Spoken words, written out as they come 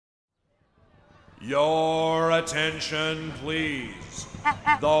Your attention, please.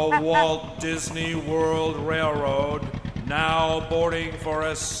 The Walt Disney World Railroad now boarding for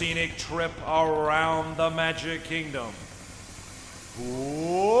a scenic trip around the Magic Kingdom.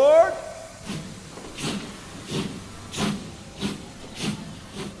 Board!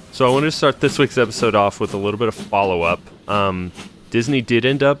 So I wanted to start this week's episode off with a little bit of follow-up. Disney did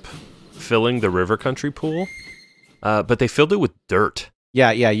end up filling the River Country pool, but they filled it with dirt.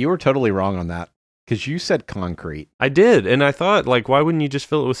 Yeah, you were totally wrong on that, because you said concrete. I did, and I thought, why wouldn't you just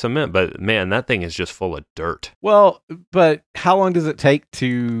fill it with cement? But man, that thing is just full of dirt. Well, but how long does it take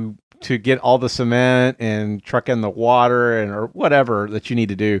to get all the cement and truck in the water or whatever that you need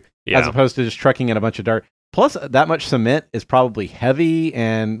to do, as opposed to just trucking in a bunch of dirt? Plus, that much cement is probably heavy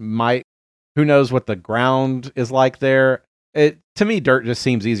and who knows what the ground is like there. To me, dirt just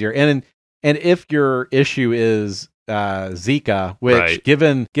seems easier. And if your issue is Zika, which right.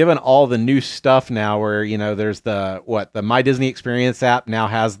 given all the new stuff now, where there's the My Disney Experience app now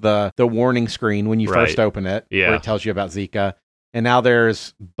has the warning screen when you right. first open it, yeah. where it tells you about Zika, and now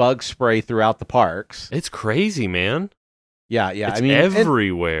there's bug spray throughout the parks. It's crazy, man. Yeah. It's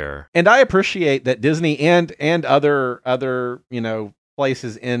everywhere. And I appreciate that Disney and other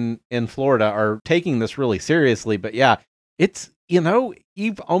places in Florida are taking this really seriously. But yeah, it's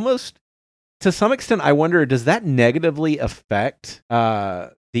you've almost, to some extent, I wonder, does that negatively affect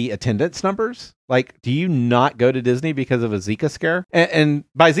the attendance numbers? Like, do you not go to Disney because of a Zika scare? And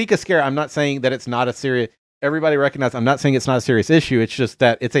by Zika scare, I'm not saying that it's not a serious. Everybody recognizes I'm not saying it's not a serious issue. It's just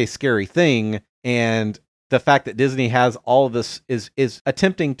that it's a scary thing, and the fact that Disney has all of this is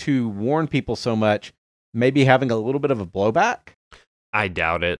attempting to warn people so much, maybe having a little bit of a blowback. I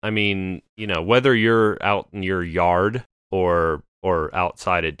doubt it. I mean, whether you're out in your yard or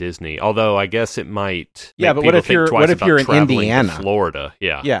outside at Disney, although I guess it might. Yeah, but what if you're in Indiana, Florida?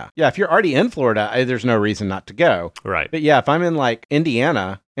 Yeah. If you're already in Florida, there's no reason not to go. Right. But yeah, if I'm in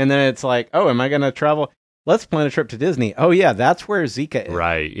Indiana, and then it's oh, am I going to travel? Let's plan a trip to Disney. Oh yeah, that's where Zika is.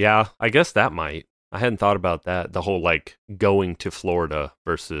 Right. Yeah, I guess that might. I hadn't thought about that. The whole going to Florida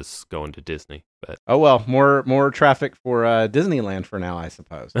versus going to Disney. But oh well, more traffic for Disneyland for now, I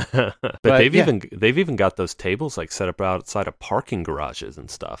suppose. but they've even got those tables set up outside of parking garages and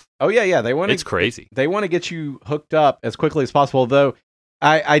stuff. Oh yeah. It's crazy. They want to get you hooked up as quickly as possible. Though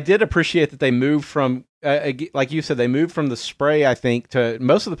I did appreciate that they moved from like you said, they moved from the spray, I think, to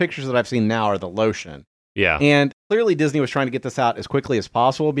most of the pictures that I've seen now are the lotion. Yeah. And clearly Disney was trying to get this out as quickly as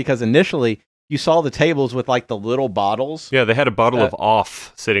possible, because initially you saw the tables with the little bottles. Yeah, they had a bottle of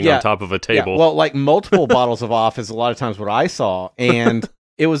Off sitting on top of a table. Yeah, well, multiple bottles of Off is a lot of times what I saw, and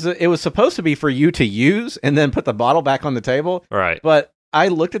it was supposed to be for you to use and then put the bottle back on the table. Right. But I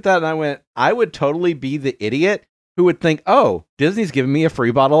looked at that and I went, I would totally be the idiot who would think, oh, Disney's giving me a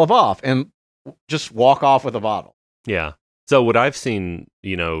free bottle of Off, and just walk off with a bottle. Yeah. So what I've seen,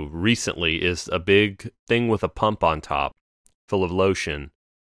 recently is a big thing with a pump on top full of lotion,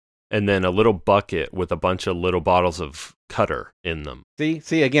 and then a little bucket with a bunch of little bottles of Cutter in them.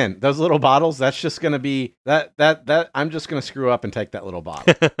 See again, those little bottles, that's just going to be that I'm just going to screw up and take that little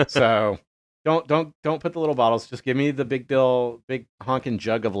bottle. So don't put the little bottles, just give me the big honking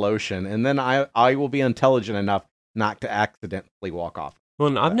jug of lotion, and then I will be intelligent enough not to accidentally walk off. Well,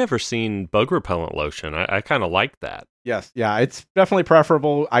 and I've never seen bug repellent lotion. I kind of like that. Yes. Yeah, it's definitely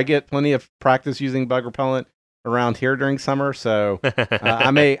preferable. I get plenty of practice using bug repellent around here during summer, so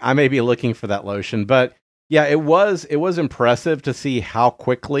I may be looking for that lotion. But yeah, it was impressive to see how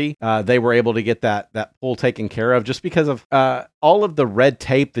quickly they were able to get that pool taken care of, just because of all of the red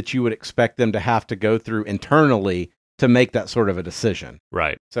tape that you would expect them to have to go through internally to make that sort of a decision.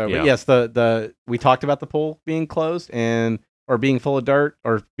 Right. So yeah. But yes, we talked about the pool being closed or being full of dirt,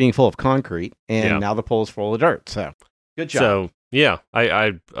 or being full of concrete, and now the pool is full of dirt. So good job. So yeah,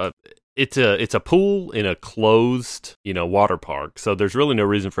 it's a pool in a closed, water park. So there's really no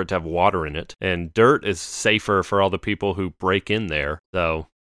reason for it to have water in it, and dirt is safer for all the people who break in there. So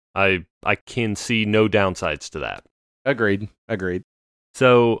I can see no downsides to that. Agreed.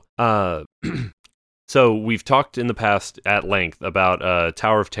 So so we've talked in the past at length about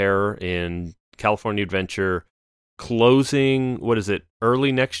Tower of Terror in California Adventure closing, what is it,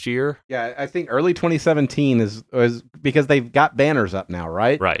 early next year? Yeah, I think early 2017 is because they've got banners up now,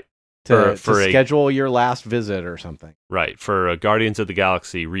 right? Right. To schedule your last visit or something. Right, for a Guardians of the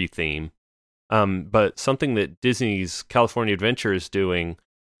Galaxy re-theme. But something that Disney's California Adventure is doing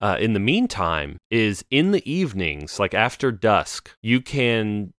in the meantime is in the evenings, after dusk, you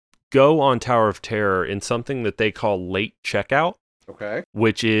can go on Tower of Terror in something that they call late checkout. Okay.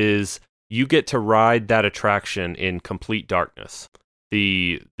 Which is you get to ride that attraction in complete darkness.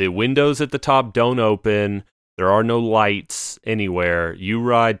 The windows at the top don't open. There are no lights anywhere. You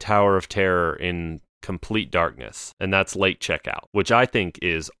ride Tower of Terror in complete darkness, and that's late checkout, which I think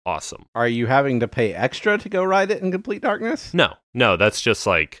is awesome. Are you having to pay extra to go ride it in complete darkness? No, that's just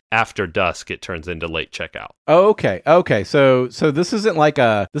like after dusk it turns into late checkout. Oh, okay. So this isn't like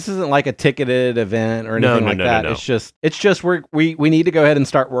a ticketed event or anything like that. No. It's just we need to go ahead and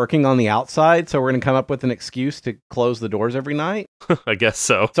start working on the outside, so we're going to come up with an excuse to close the doors every night. I guess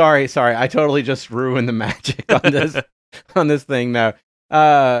so. Sorry, I totally just ruined the magic on this on this thing now.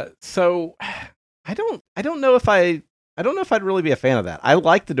 So I don't know if I'd really be a fan of that. I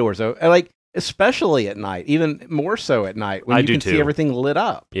like the doors though. I like, especially at night, even more so at night when you can see everything lit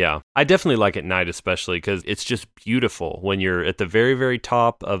up. Yeah, I definitely like at night, especially because it's just beautiful when you're at the very, very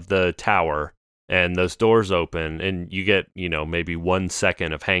top of the tower and those doors open and you get, maybe 1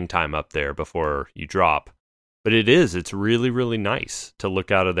 second of hang time up there before you drop. But it's really, really nice to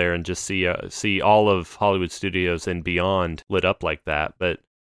look out of there and just see all of Hollywood Studios and beyond lit up like that. But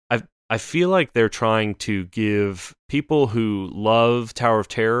I feel like they're trying to give people who love Tower of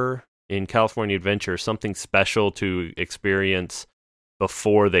Terror in California Adventure something special to experience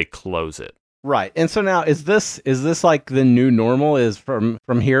before they close it. Right. And so now is this like the new normal, is from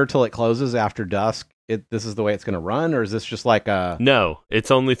here till it closes after dusk? This is the way it's going to run, or is this just like a... No,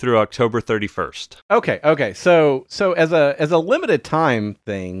 it's only through October 31st. Okay. So as a limited time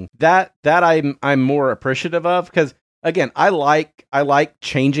thing, that I'm more appreciative of, because again, I like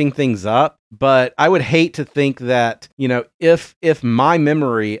changing things up, but I would hate to think that, if my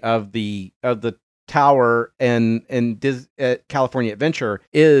memory of the tower and California Adventure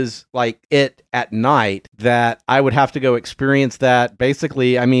is like it at night, that I would have to go experience that.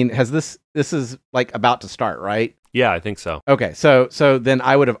 Basically, I mean, this is like about to start, right? Yeah, I think so. Okay, so then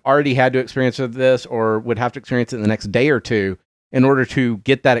I would have already had to experience this, or would have to experience it in the next day or two in order to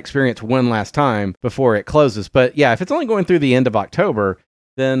get that experience one last time before it closes. But yeah, if it's only going through the end of October,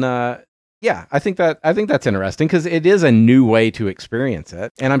 then I think that's interesting, because it is a new way to experience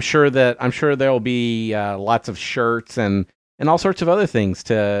it, and I'm sure there'll be lots of shirts and all sorts of other things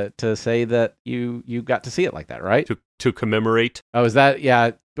to say that you got to see it like that, right? To commemorate. Oh, is that?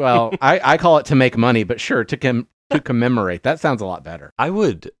 Yeah. Well, I call it to make money, but sure, to commemorate. That sounds a lot better. I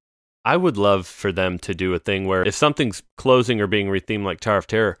would love for them to do a thing where if something's closing or being rethemed like Tower of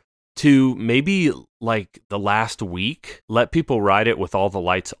Terror, to maybe like the last week, let people ride it with all the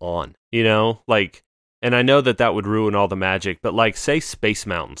lights on, and I know that would ruin all the magic, but like say Space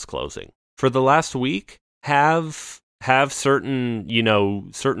Mountain's closing. For the last week, have certain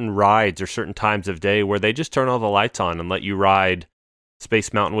rides or certain times of day where they just turn all the lights on and let you ride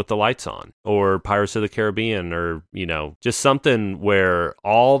Space Mountain with the lights on, or Pirates of the Caribbean, or just something where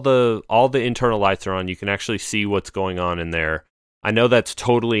all the internal lights are on. You can actually see what's going on in there. I know that's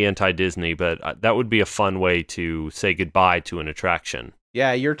totally anti-Disney, but that would be a fun way to say goodbye to an attraction.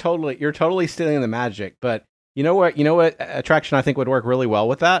 Yeah, you're totally stealing the magic. But you know what attraction I think would work really well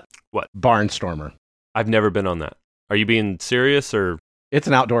with that? What? Barnstormer. I've never been on that. Are you being serious, or? It's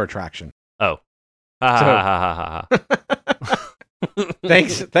an outdoor attraction. Oh. Ha ha ha.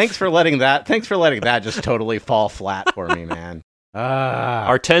 Thanks for letting that just totally fall flat for me, man.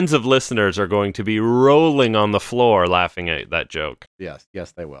 Our tens of listeners are going to be rolling on the floor laughing at that joke. Yes,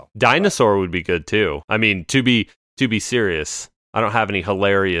 they will. Dinosaur would be good too. I mean, to be serious, I don't have any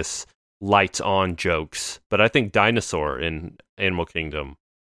hilarious lights on jokes, but I think Dinosaur in Animal Kingdom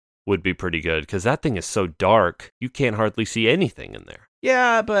would be pretty good, because that thing is so dark you can't hardly see anything in there.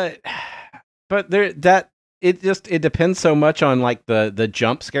 Yeah, but it depends so much on like the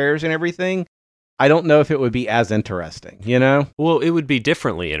jump scares and everything. I don't know if it would be as interesting, Well, it would be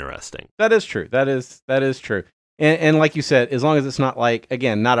differently interesting. That is true. That is true. And like you said, as long as it's not like,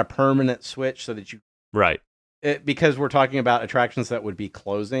 again, not a permanent switch, so that you... Right. Because we're talking about attractions that would be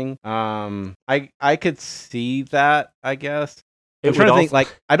closing. I could see that, I guess. I'm trying to think,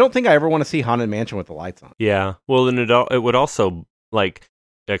 like, I don't think I ever want to see Haunted Mansion with the lights on. Yeah. Well, then it would also, like,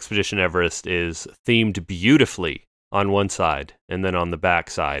 Expedition Everest is themed beautifully on one side, and then on the back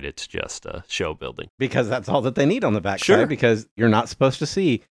side, it's just a show building. Because that's all that they need on the back sure. side, because you're not supposed to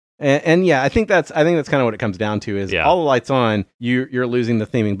see. And yeah, I think that's kind of what it comes down to, is all the lights on, you're losing the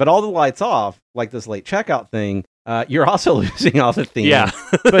theming. But all the lights off, like this late checkout thing, you're also losing all the theming. Yeah.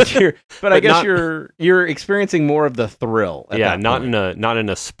 but I guess you're experiencing more of the thrill. Not in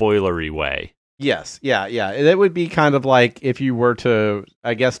a spoilery way. Yes, yeah. It would be kind of like if you were to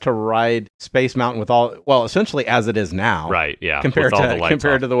ride Space Mountain with essentially as it is now. Right, yeah. Compared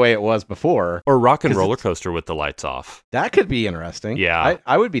to the way it was before. Or Rock and Roller Coaster with the lights off. That could be interesting. Yeah.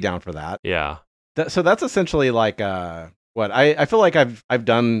 I would be down for that. Yeah. So that's essentially like I feel like I've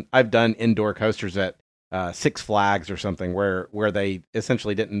done indoor coasters at Six Flags or something where they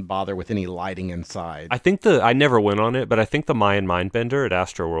essentially didn't bother with any lighting inside. I think I never went on it, but I think the Mayan Mindbender at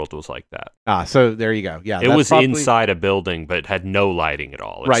Astroworld was like that. So there you go. Yeah, it was inside a building, but had no lighting at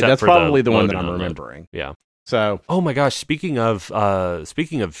all. Right, that's probably the one that I'm remembering. Yeah. So, oh my gosh, speaking of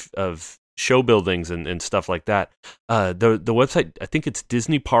show buildings and stuff like that, the website, I think it's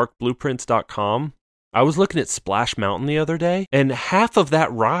DisneyParkBlueprints.com. I was looking at Splash Mountain the other day, and half of that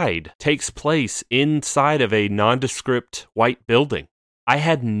ride takes place inside of a nondescript white building. I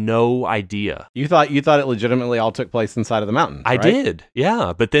had no idea. You thought it legitimately all took place inside of the mountain, right? I did,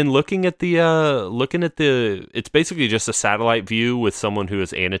 yeah. But then looking at the, it's basically just a satellite view with someone who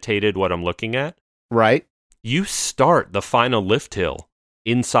has annotated what I'm looking at. Right. You start the final lift hill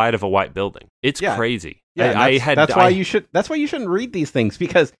inside of a white building. It's crazy. Yeah, that's why you shouldn't read these things,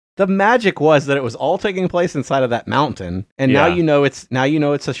 because the magic was that it was all taking place inside of that mountain, and now you know it's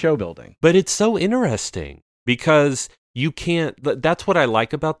a show building. But it's so interesting because you can't. That's what I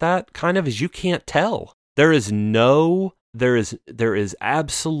like about that kind of, is you can't tell. There is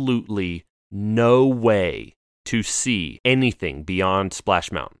absolutely no way to see anything beyond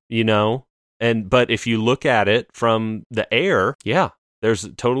Splash Mountain. You know, but if you look at it from the air, there's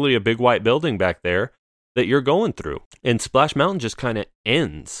totally a big white building back there that you're going through. And Splash Mountain just kind of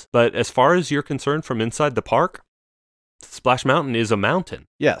ends. But as far as you're concerned from inside the park, Splash Mountain is a mountain.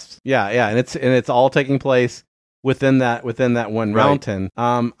 Yes. Yeah. And it's all taking place within that one mountain.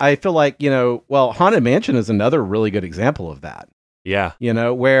 I feel like, Haunted Mansion is another really good example of that. Yeah.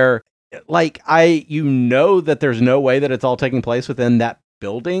 Where that there's no way that it's all taking place within that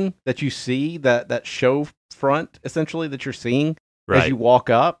building that you see, that show front essentially that you're seeing as you walk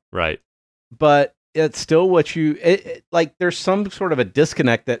up. Right. But it's still what there's some sort of a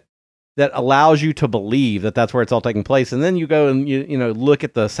disconnect that allows you to believe that that's where it's all taking place. And then you go and you look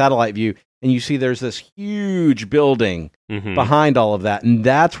at the satellite view and you see there's this huge building behind all of that. And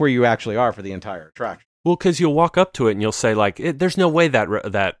that's where you actually are for the entire attraction. Well, because you'll walk up to it and you'll say, there's no way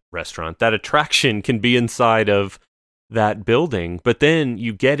that restaurant, that attraction can be inside of that building. But then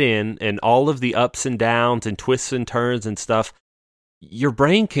you get in, and all of the ups and downs and twists and turns and stuff, your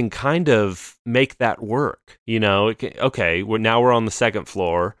brain can kind of make that work. Now we're on the second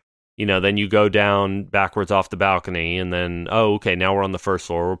floor. Then you go down backwards off the balcony, and then, now we're on the first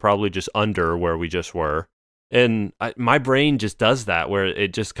floor. We're probably just under where we just were. And my brain just does that, where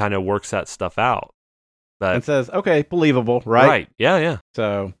it just kind of works that stuff out. But, and says, okay, believable, right? Right, yeah.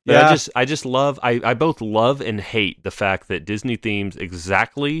 So, I just love, I both love and hate the fact that Disney themes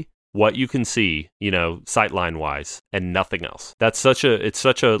exactly what you can see, sightline wise, and nothing else. It's such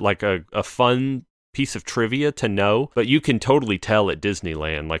a fun piece of trivia to know, but you can totally tell at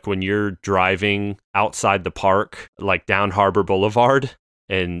Disneyland, like when you're driving outside the park, like down Harbor Boulevard,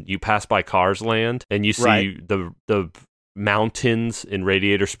 and you pass by Cars Land, and you see the mountains in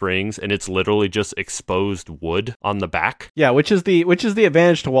Radiator Springs, and it's literally just exposed wood on the back. Yeah, which is the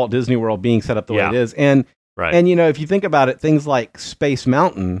advantage to Walt Disney World being set up the way it is. And and if you think about it, things like Space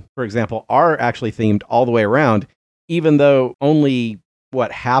Mountain, for example, are actually themed all the way around, even though only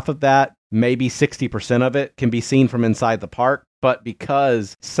half of that, maybe 60% of it, can be seen from inside the park. But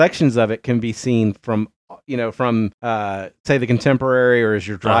because sections of it can be seen from say the Contemporary, or as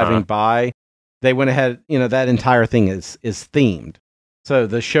you're driving by, they went ahead, that entire thing is themed. So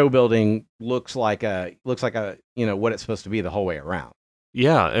the show building looks like what it's supposed to be the whole way around.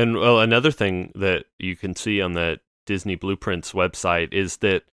 Yeah, and another thing that you can see on the Disney Blueprints website is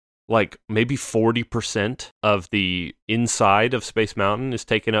that maybe 40% of the inside of Space Mountain is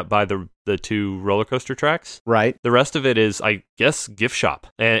taken up by the two roller coaster tracks. Right. The rest of it is, I guess, gift shop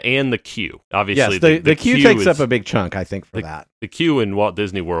and the queue. Obviously, yes, the queue takes up a big chunk, I think, for that. The queue in Walt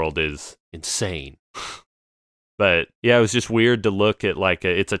Disney World is insane. But yeah, it was just weird to look at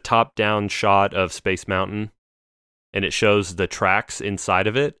it's a top-down shot of Space Mountain, and it shows the tracks inside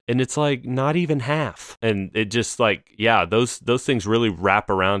of it, and it's not even half. And it just those things really wrap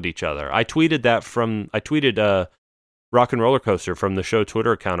around each other. I tweeted Rock and Roller Coaster from the show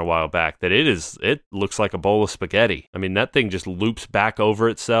Twitter account a while back, that it looks like a bowl of spaghetti. I mean, that thing just loops back over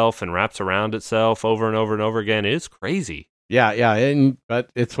itself and wraps around itself over and over and over again. It's crazy. Yeah, but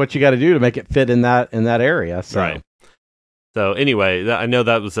it's what you got to do to make it fit in that area. So. Right. So anyway, I know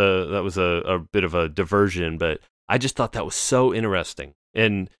that was a bit of a diversion, but I just thought that was so interesting.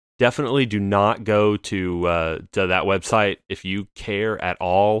 And definitely do not go to that website if you care at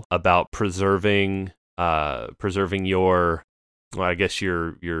all about preserving your, I guess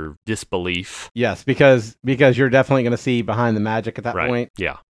your disbelief. Yes, because you're definitely going to see behind the magic at that point.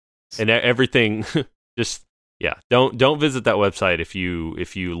 Yeah, and everything just Yeah, don't visit that website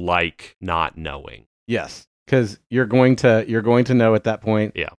if you like not knowing. Yes, because you're going to know at that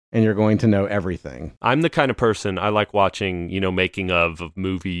point. Yeah. And you're going to know everything. I'm the kind of person, I like watching, making of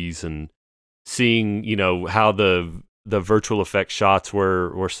movies and seeing, how the virtual effect shots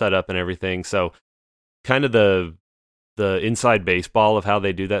were set up and everything. So kind of the inside baseball of how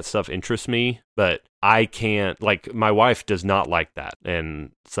they do that stuff interests me, but I can't, like, my wife does not like that.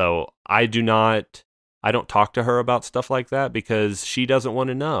 And so I don't talk to her about stuff like that because she doesn't want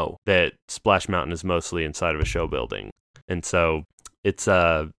to know that Splash Mountain is mostly inside of a show building. And so it's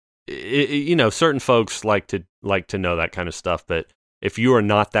certain folks like to know that kind of stuff, but if you are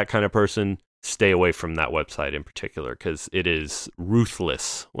not that kind of person, stay away from that website in particular, because it is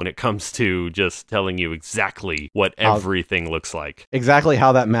ruthless when it comes to just telling you exactly what everything looks like. Exactly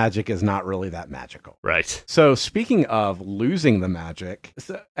how that magic is not really that magical. Right. So speaking of losing the magic,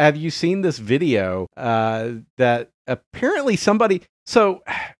 have you seen this video that apparently somebody... So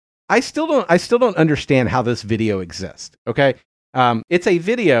I still don't understand how this video exists, okay? It's a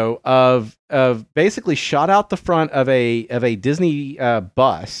video of basically shot out the front of a Disney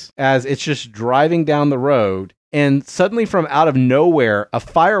bus as it's just driving down the road, and suddenly from out of nowhere, a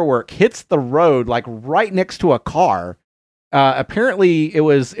firework hits the road like right next to a car. Apparently, it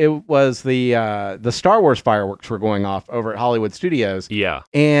was the Star Wars fireworks were going off over at Hollywood Studios. Yeah,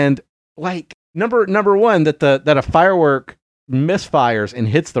 and like number one, that a firework misfires and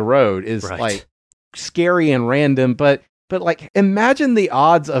hits the road is like scary and random, but like, imagine the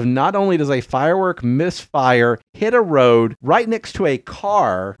odds of not only does a firework misfire, hit a road right next to a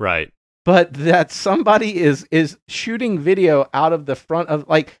car, right, but that somebody is shooting video out of the front of,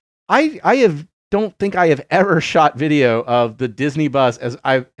 like, I don't think I have ever shot video of the Disney bus as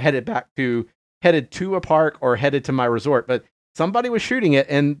I've headed to a park or headed to my resort, but somebody was shooting it,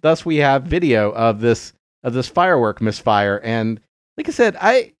 and thus we have video of this firework misfire. And like I said,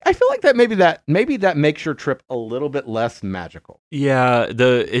 I feel like maybe that makes your trip a little bit less magical. Yeah,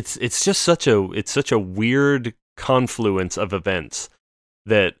 it's just such a weird confluence of events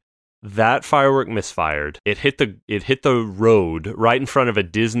that firework misfired. It hit the road right in front of a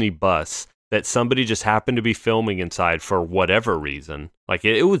Disney bus that somebody just happened to be filming inside for whatever reason. Like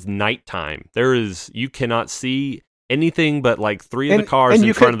it was nighttime. You cannot see anything but like three of the cars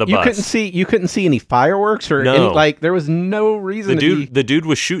in front of the bus. You couldn't see any fireworks or any, like, there was no reason. The dude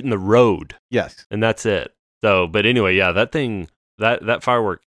was shooting the road. Yes, and that's it. So, but anyway, yeah, that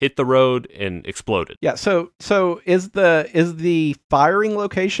firework hit the road and exploded. Yeah. So is the firing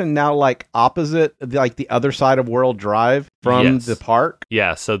location now like opposite, like the other side of World Drive from the park?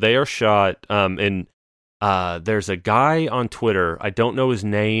 Yeah. So they are shot. And there's a guy on Twitter. I don't know his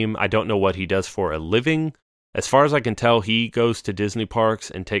name. I don't know what he does for a living. As far as I can tell, he goes to Disney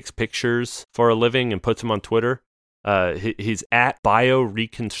parks and takes pictures for a living and puts them on Twitter. He's at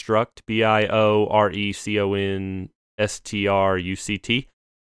BioReconstruct, BioReconstruct.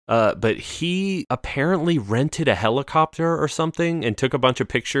 But he apparently rented a helicopter or something and took a bunch of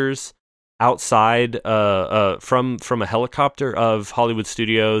pictures outside from a helicopter of Hollywood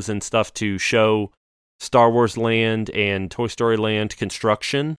Studios and stuff to show Star Wars Land and Toy Story Land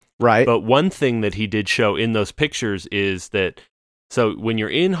construction. Right. But one thing that he did show in those pictures is that, so when you're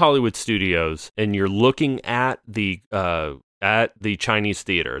in Hollywood Studios and you're looking at the Chinese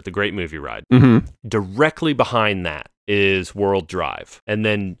theater, the Great Movie Ride, directly behind that is World Drive. And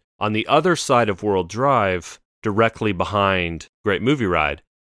then on the other side of World Drive, directly behind Great Movie Ride,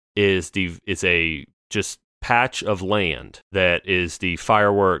 is a just patch of land that is the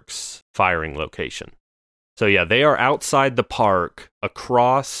fireworks firing location. So yeah, they are outside the park,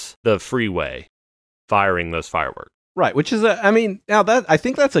 across the freeway, firing those fireworks. Right, which is I think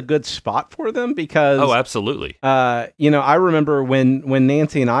that's a good spot for them because... Oh, absolutely. I remember when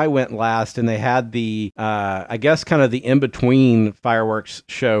Nancy and I went last and they had the, I guess kind of the in-between fireworks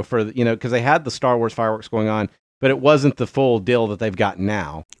show for, because they had the Star Wars fireworks going on, but it wasn't the full deal that they've got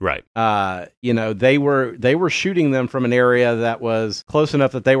now. Right. They were shooting them from an area that was close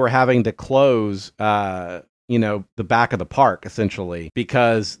enough that they were having to close, the back of the park essentially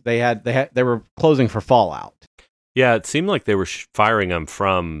because they were closing for fallout. Yeah, it seemed like they were firing them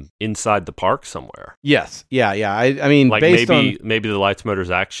from inside the park somewhere. Yes, yeah. I mean, like based maybe the Lights Motors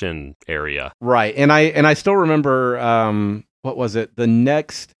Action area, right? And I still remember what was it? The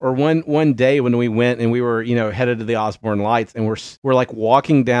next or one day when we went and we were headed to the Osborne Lights and we're like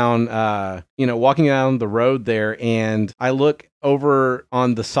walking down the road there, and I look over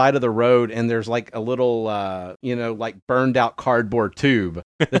on the side of the road and there's like a little like burned out cardboard tube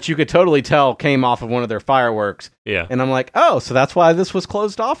that you could totally tell came off of one of their fireworks. Yeah. And I'm like, oh, so that's why this was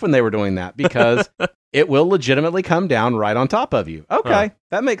closed off when they were doing that, because it will legitimately come down right on top of you. Okay,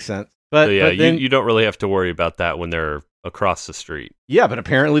 that makes sense. But, So, yeah, but then, you don't really have to worry about that when they're across the street. yeah, but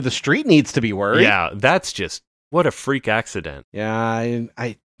apparently the street needs to be worried. Yeah, that's just what a freak accident. Yeah,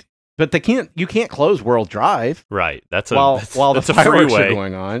 but you can't close World Drive Right. That's while the that's a fireworks freeway. are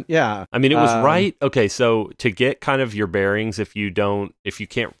going on. Yeah. I mean, it was right. Okay, so to get kind of your bearings, if you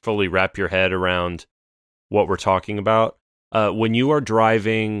can't fully wrap your head around what we're talking about, when you are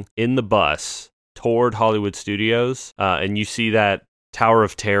driving in the bus toward Hollywood Studios, and you see that Tower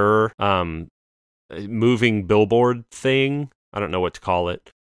of Terror, moving billboard thing, I don't know what to call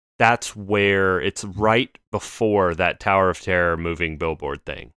it. That's where it's right before that Tower of Terror moving billboard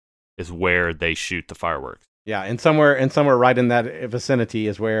thing is where they shoot the fireworks. Yeah, and somewhere right in that vicinity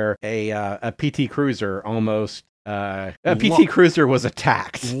is where a PT Cruiser almost PT Cruiser was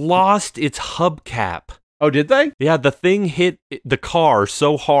attacked. Lost its hubcap. Oh, did they? Yeah, the thing hit the car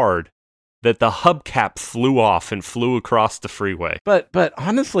so hard that the hubcap flew off and flew across the freeway. But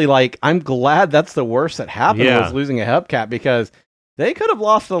honestly, like, I'm glad that's the worst that happened was losing a hubcap, because they could have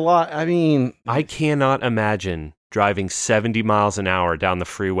lost a lot. I mean, I cannot imagine driving 70 miles an hour down the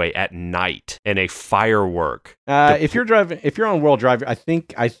freeway at night in a firework. If you're on World Drive, I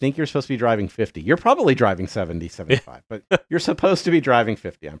think you're supposed to be driving 50. You're probably driving 70, 75, but you're supposed to be driving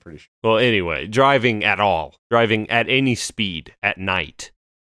 50, I'm pretty sure. Well, anyway, driving at any speed at night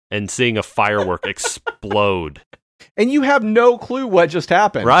and seeing a firework explode. And you have no clue what just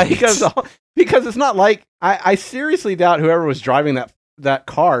happened. Right. Because it's not like, I seriously doubt whoever was driving that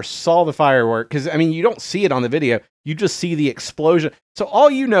car saw the firework, because I mean, you don't see it on the video, you just see the explosion. So all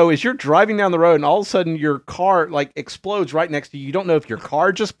you know is you're driving down the road and all of a sudden your car like explodes right next to you. You don't know if your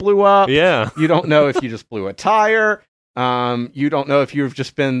car just blew up. Yeah. You don't know if you just blew a tire. You don't know if you've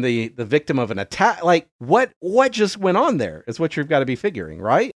just been the victim of an attack. Like, what just went on there is what you've got to be figuring,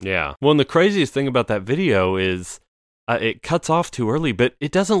 right? Yeah. Well, and the craziest thing about that video is it cuts off too early, but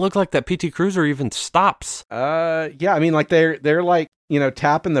it doesn't look like that PT Cruiser even stops. Yeah, I mean, like they're like,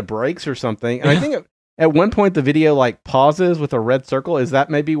 tapping the brakes or something. And I think at one point the video like pauses with a red circle. Is that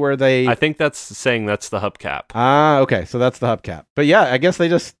maybe where they? I think that's saying that's the hubcap. Ah, okay, so that's the hubcap. But yeah, I guess they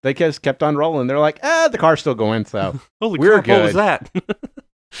just kept on rolling. They're like, the car's still going, so Holy we're crap! good. What was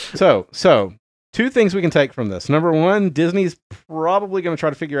that? So two things we can take from this. Number one, Disney's probably going to try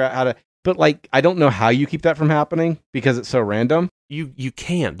to figure out how to. But like, I don't know how you keep that from happening because it's so random. You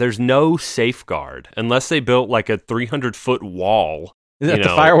can't. There's no safeguard unless they built like a 300-foot wall. The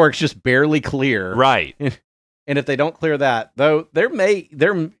fireworks just barely clear. Right. And if they don't clear that, though, there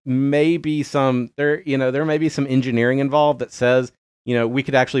may be some engineering involved that says, we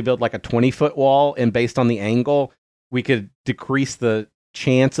could actually build like a 20-foot wall, and based on the angle, we could decrease the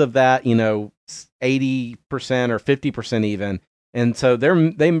chance of that, 80% or 50% even. And so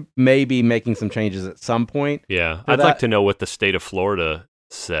they may be making some changes at some point. Yeah. I'd like to know what the state of Florida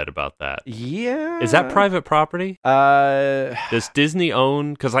said about that. Yeah. Is that private property? Does Disney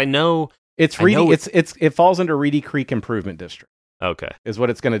own? Because I know it falls under Reedy Creek Improvement District. Okay. Is what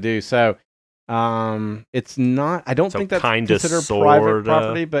it's going to do. So it's not, I don't think that's considered sorta private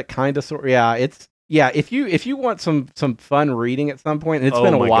property, but kind of sort. Yeah, if you want some fun reading at some point, and it's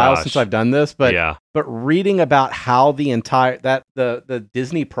been a while since I've done this, but reading about how the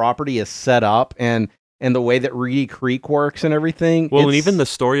Disney property is set up and the way that Reedy Creek works and everything. Well, and even the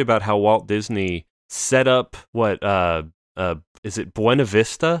story about how Walt Disney set up is it Buena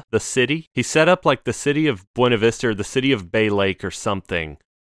Vista, the city? He set up like the city of Buena Vista or the city of Bay Lake or something,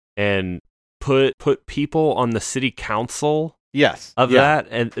 and put people on the city council. Yes.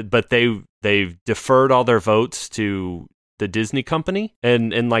 That, but they've deferred all their votes to the Disney company,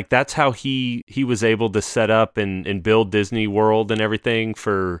 and like that's how he was able to set up and build Disney World and everything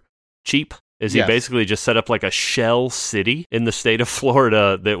for cheap. He basically just set up like a shell city in the state of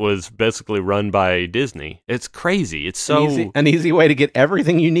Florida that was basically run by Disney. It's crazy. It's so an easy way to get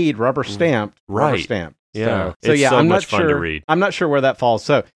everything you need rubber stamped. Right. Rubber stamped. Yeah. So yeah, I'm not fun to read. I'm not sure where that falls.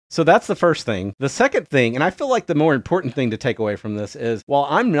 So that's the first thing. The second thing, and I feel like the more important thing to take away from this is, while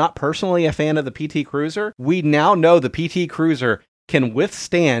I'm not personally a fan of the PT Cruiser, we now know the PT Cruiser can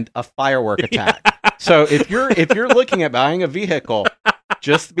withstand a firework attack. So if you're looking at buying a vehicle,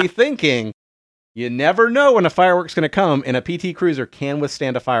 just be thinking, you never know when a firework's going to come, and a PT Cruiser can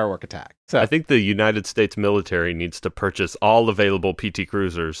withstand a firework attack. So I think the United States military needs to purchase all available PT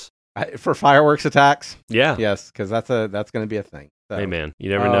Cruisers for fireworks attacks. Yeah. Yes, because that's going to be a thing. So, hey man, you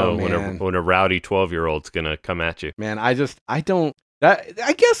never know when a rowdy 12-year-old's gonna come at you. Man, I guess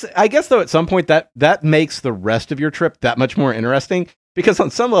though at some point that makes the rest of your trip that much more interesting, because on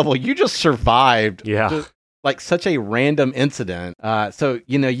some level you just survived. Yeah. like such a random incident. So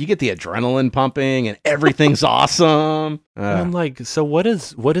you get the adrenaline pumping and everything's awesome. And I'm like, so what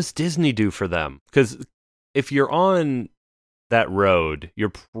does Disney do for them? Because if you're on that road,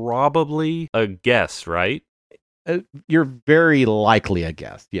 you're probably a guest, right? You're very likely a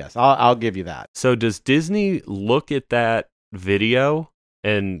guest. Yes, I'll give you that. So does Disney look at that video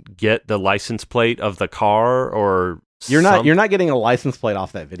and get the license plate of the car, or you're not getting a license plate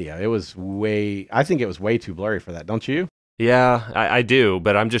off that video? I think it was way too blurry for that, don't you? Yeah, I do,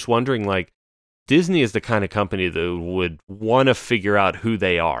 but I'm just wondering, like, Disney is the kind of company that would want to figure out who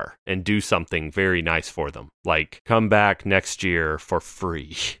they are and do something very nice for them. Like, come back next year for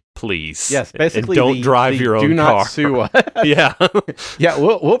free, please. Yes, basically. And don't drive your own car. Do not sue us. Yeah. Yeah,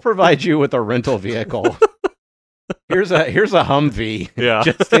 we'll provide you with a rental vehicle. Here's a Humvee, yeah,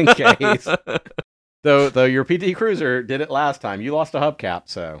 just in case. Though your PT Cruiser did it last time. You lost a hubcap,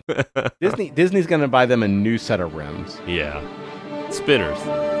 so Disney's going to buy them a new set of rims. Yeah. Spinners.